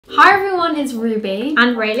Hi everyone, it's Ruby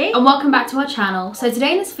and Raylee and welcome back to our channel. So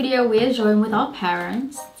today in this video we are joined with our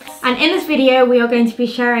parents. And in this video we are going to be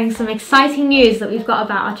sharing some exciting news that we've got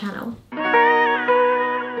about our channel.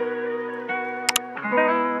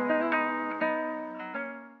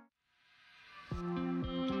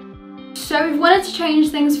 So we've wanted to change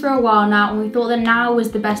things for a while now, and we thought that now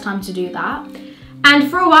was the best time to do that.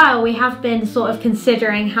 And for a while we have been sort of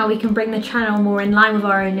considering how we can bring the channel more in line with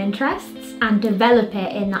our own interests and develop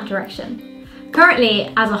it in that direction.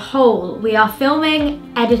 Currently, as a whole, we are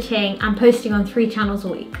filming, editing and posting on 3 channels a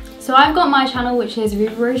week. So I've got my channel, which is Ruby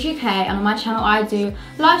and Raylee UK, and on my channel I do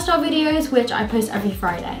lifestyle videos, which I post every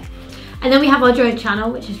Friday. And then we have our joint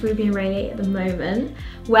channel, which is Ruby and Raylee at the moment,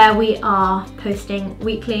 where we are posting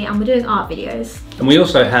weekly and we're doing art videos. And we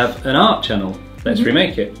also have an art channel, Let's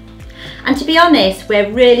Remake It. And to be honest,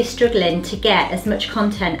 we're really struggling to get as much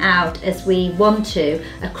content out as we want to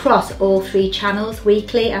across all 3 channels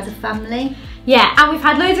weekly as a family. Yeah, and we've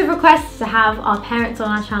had loads of requests to have our parents on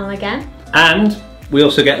our channel again. And we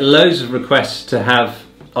also get loads of requests to have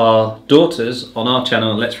our daughters on our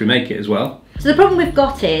channel, Let's Remake It as well. So the problem we've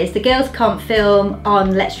got is the girls can't film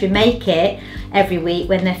on Let's Remake It every week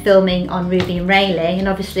when they're filming on Ruby and Raylee, and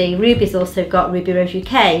obviously Ruby's also got Ruby Rose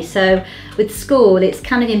UK, so with school it's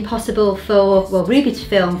kind of impossible for, well, Ruby to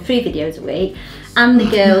film 3 videos a week and the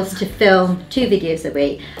girls to film 2 videos a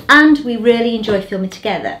week, and we really enjoy filming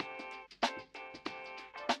together.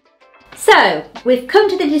 So we've come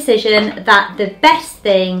to the decision that the best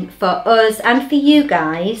thing for us and for you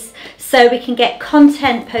guys, so we can get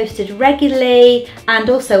content posted regularly and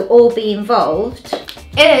also all be involved,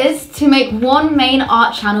 is to make one main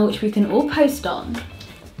art channel which we can all post on.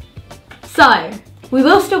 So we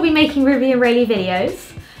will still be making Ruby and Raylee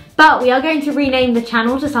videos, but we are going to rename the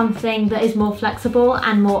channel to something that is more flexible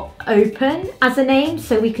and more open as a name,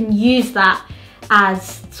 so we can use that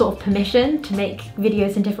as sort of permission to make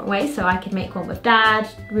videos in different ways. So I could make one with Dad,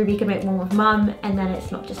 Ruby could make one with Mum, and then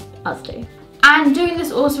it's not just us 2. And doing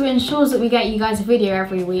this also ensures that we get you guys a video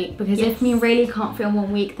every week, because if me and Raylee can't film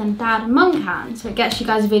one week, then Dad and Mum can. So it gets you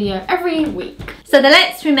guys a video every week. So the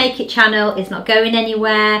Let's Remake It channel is not going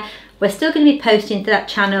anywhere. We're still going to be posting to that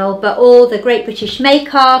channel, but all the Great British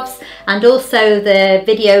Make-Offs and also the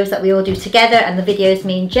videos that we all do together and the videos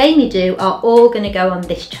me and Jamie do are all going to go on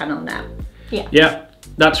this channel now. Yeah,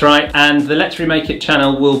 that's right. And the Let's Remake It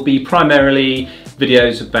channel will be primarily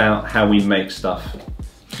videos about how we make stuff.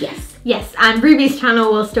 Yes, and Ruby's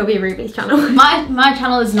channel will still be Ruby's channel. My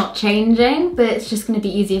channel is not changing, but it's just going to be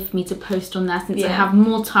easier for me to post on there since I have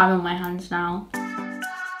more time on my hands now.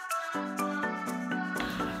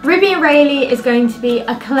 Ruby and Raylee is going to be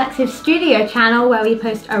a collective studio channel where we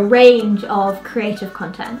post a range of creative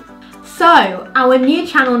content. So our new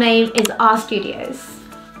channel name is RStudios.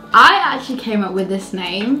 I actually came up with this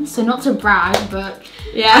name, so not to brag, but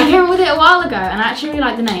yeah, I came up with it a while ago and I actually really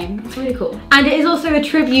like the name. It's really cool. And it is also a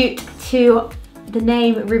tribute to the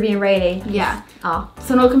name Ruby and Raylee. Yeah. So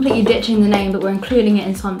we're not completely ditching the name, but we're including it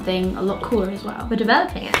in something a lot cooler as well. We're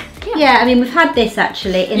developing it. Yeah, I mean, we've had this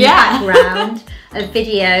actually in the background of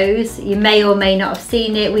videos. You may or may not have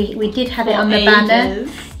seen it. We did have it on the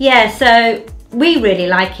banner. Yeah, so we really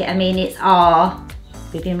like it. I mean, it's our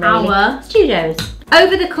Ruby and Raylee Studios.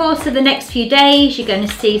 Over the course of the next few days, you're going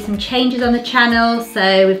to see some changes on the channel.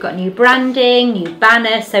 So we've got new branding, new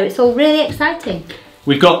banner, so it's all really exciting.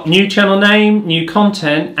 We've got new channel name, new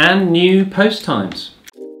content and new post times.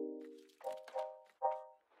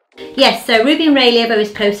 Yes, so Ruby and Raylee have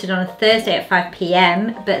always posted on a Thursday at 5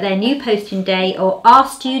 PM, but their new posting day, or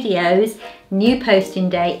RStudios' new posting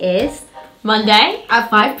day, is Monday at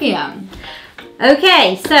 5 PM.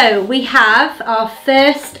 Okay, so we have our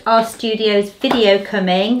first RStudios video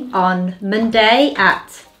coming on Monday at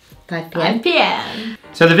 5 PM. 5 PM.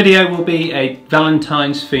 So the video will be a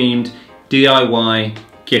Valentine's themed DIY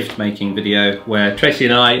gift making video where Tracy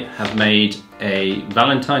and I have made a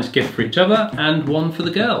Valentine's gift for each other and one for the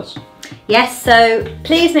girls. Yes, so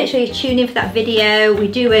please make sure you tune in for that video. We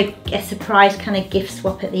do a surprise kind of gift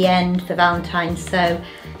swap at the end for Valentine's, so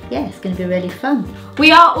yeah, it's going to be really fun.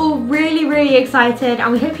 We are all really excited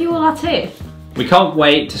and we hope you all are too. We can't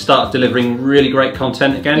wait to start delivering really great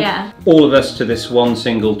content again. Yeah. All of us to this one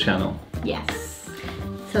single channel. Yes.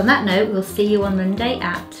 So on that note, we'll see you on Monday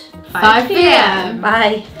at 5 PM.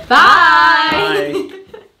 Bye. Bye.